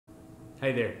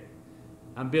Hey there,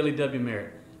 I'm Billy W.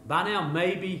 Merritt. By now,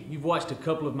 maybe you've watched a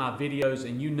couple of my videos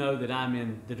and you know that I'm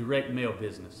in the direct mail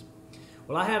business.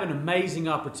 Well, I have an amazing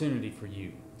opportunity for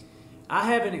you. I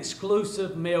have an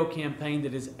exclusive mail campaign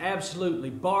that is absolutely,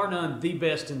 bar none, the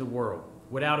best in the world,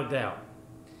 without a doubt.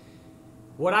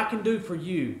 What I can do for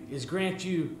you is grant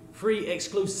you free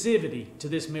exclusivity to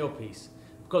this mail piece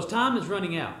because time is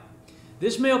running out.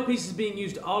 This mail piece is being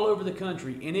used all over the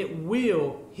country and it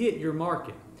will hit your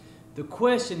market. The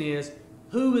question is,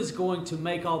 who is going to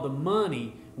make all the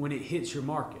money when it hits your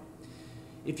market?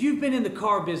 If you've been in the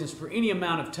car business for any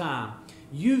amount of time,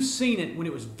 you've seen it when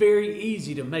it was very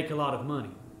easy to make a lot of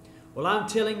money. Well, I'm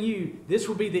telling you, this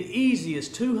will be the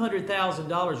easiest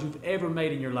 $200,000 you've ever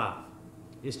made in your life.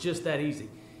 It's just that easy,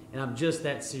 and I'm just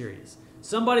that serious.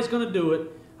 Somebody's going to do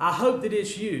it. I hope that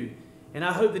it's you, and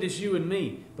I hope that it's you and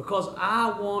me, because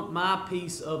I want my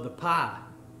piece of the pie.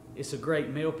 It's a great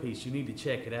mail piece. You need to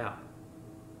check it out.